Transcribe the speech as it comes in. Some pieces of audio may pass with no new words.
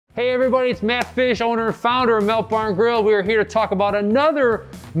Hey everybody, it's Matt Fish, owner and founder of Melt Barn Grill. We are here to talk about another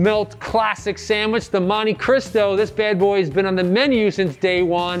Melt classic sandwich, the Monte Cristo. This bad boy has been on the menu since day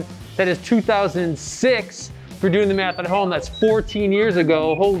one. That is 2006. If you're doing the math at home, that's 14 years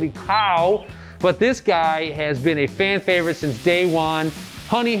ago. Holy cow. But this guy has been a fan favorite since day one.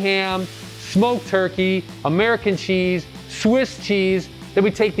 Honey ham, smoked turkey, American cheese, Swiss cheese. Then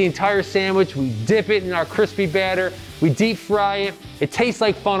we take the entire sandwich, we dip it in our crispy batter, we deep fry it. It tastes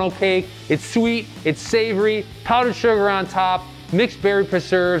like funnel cake. It's sweet, it's savory, powdered sugar on top, mixed berry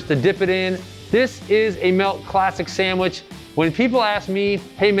preserves to dip it in. This is a Melt classic sandwich. When people ask me,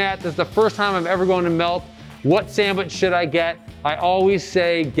 hey Matt, this is the first time I'm ever going to Melt, what sandwich should I get? I always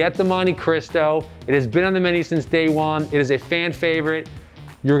say, get the Monte Cristo. It has been on the menu since day one. It is a fan favorite.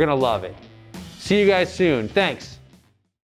 You're gonna love it. See you guys soon. Thanks.